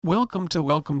Welcome to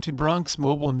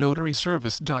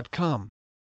BronxMobileNotaryService.com.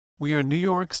 We are New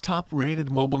York's top-rated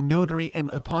mobile notary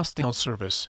and apostille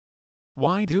service.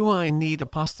 Why do I need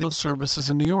apostille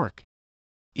services in New York?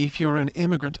 If you're an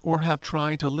immigrant or have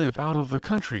tried to live out of the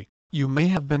country, you may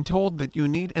have been told that you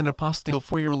need an apostille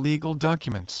for your legal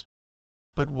documents.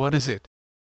 But what is it?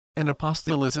 An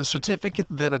apostille is a certificate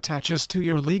that attaches to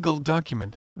your legal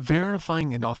document,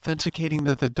 verifying and authenticating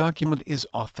that the document is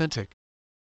authentic.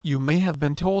 You may have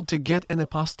been told to get an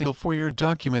apostille for your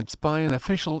documents by an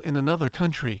official in another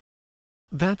country.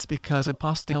 That's because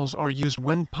apostilles are used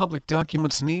when public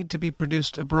documents need to be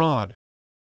produced abroad.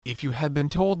 If you have been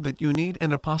told that you need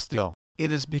an apostille,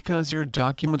 it is because your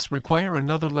documents require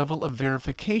another level of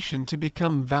verification to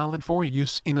become valid for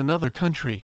use in another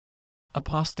country.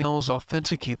 Apostilles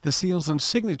authenticate the seals and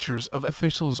signatures of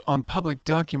officials on public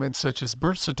documents such as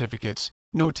birth certificates,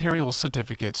 notarial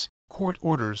certificates, court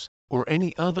orders, or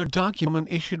any other document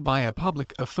issued by a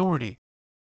public authority.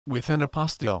 With an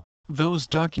apostille, those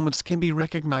documents can be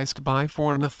recognized by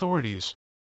foreign authorities.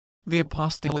 The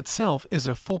apostille itself is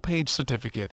a full-page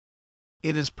certificate.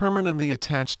 It is permanently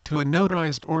attached to a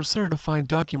notarized or certified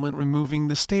document. Removing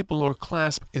the staple or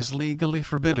clasp is legally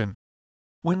forbidden.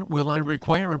 When will I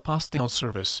require apostille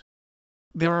service?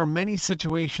 There are many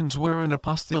situations where an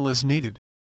apostille is needed.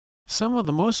 Some of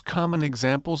the most common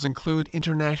examples include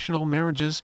international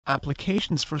marriages,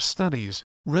 applications for studies,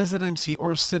 residency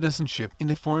or citizenship in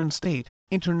a foreign state,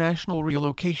 international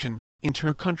relocation,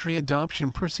 inter-country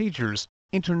adoption procedures,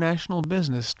 international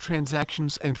business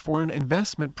transactions and foreign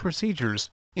investment procedures,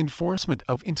 enforcement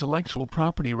of intellectual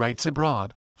property rights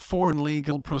abroad, foreign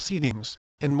legal proceedings,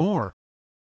 and more.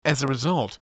 As a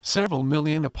result, several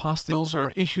million apostilles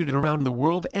are issued around the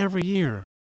world every year.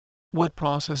 What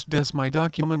process does my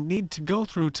document need to go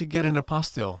through to get an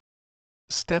apostille?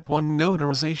 Step 1.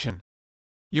 Notarization.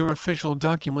 Your official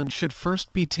document should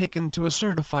first be taken to a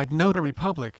certified notary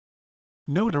public.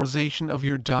 Notarization of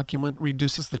your document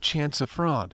reduces the chance of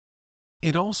fraud.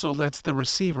 It also lets the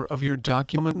receiver of your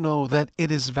document know that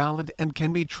it is valid and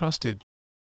can be trusted.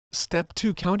 Step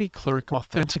 2. County clerk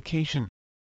authentication.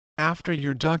 After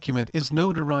your document is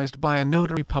notarized by a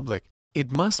notary public,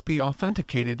 it must be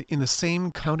authenticated in the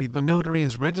same county the notary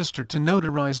is registered to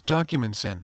notarize documents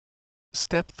in.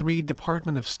 Step 3.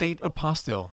 Department of State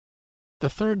apostille. The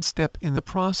third step in the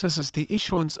process is the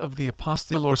issuance of the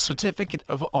apostille or certificate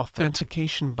of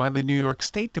authentication by the New York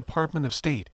State Department of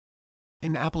State.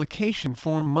 An application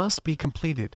form must be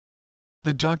completed.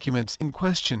 The documents in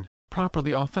question,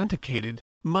 properly authenticated,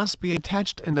 must be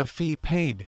attached and a fee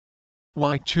paid.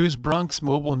 Why choose Bronx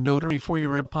Mobile Notary for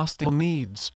your apostille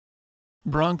needs?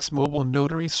 Bronx Mobile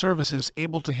Notary Service is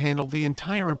able to handle the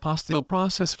entire apostille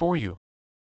process for you.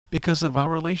 Because of our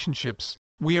relationships,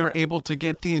 we are able to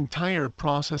get the entire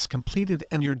process completed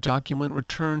and your document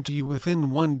returned to you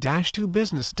within 1-2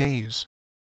 business days.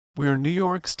 We're New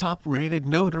York's top-rated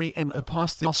notary and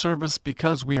apostille service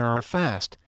because we are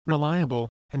fast, reliable,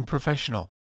 and professional.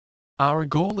 Our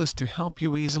goal is to help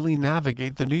you easily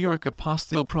navigate the New York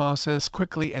apostille process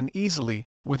quickly and easily,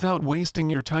 without wasting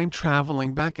your time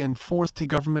traveling back and forth to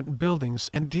government buildings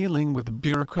and dealing with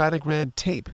bureaucratic red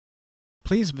tape.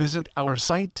 Please visit our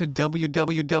site to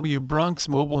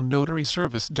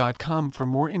www.BronxMobileNotaryService.com for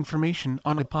more information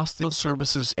on Apostille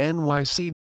Services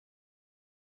NYC.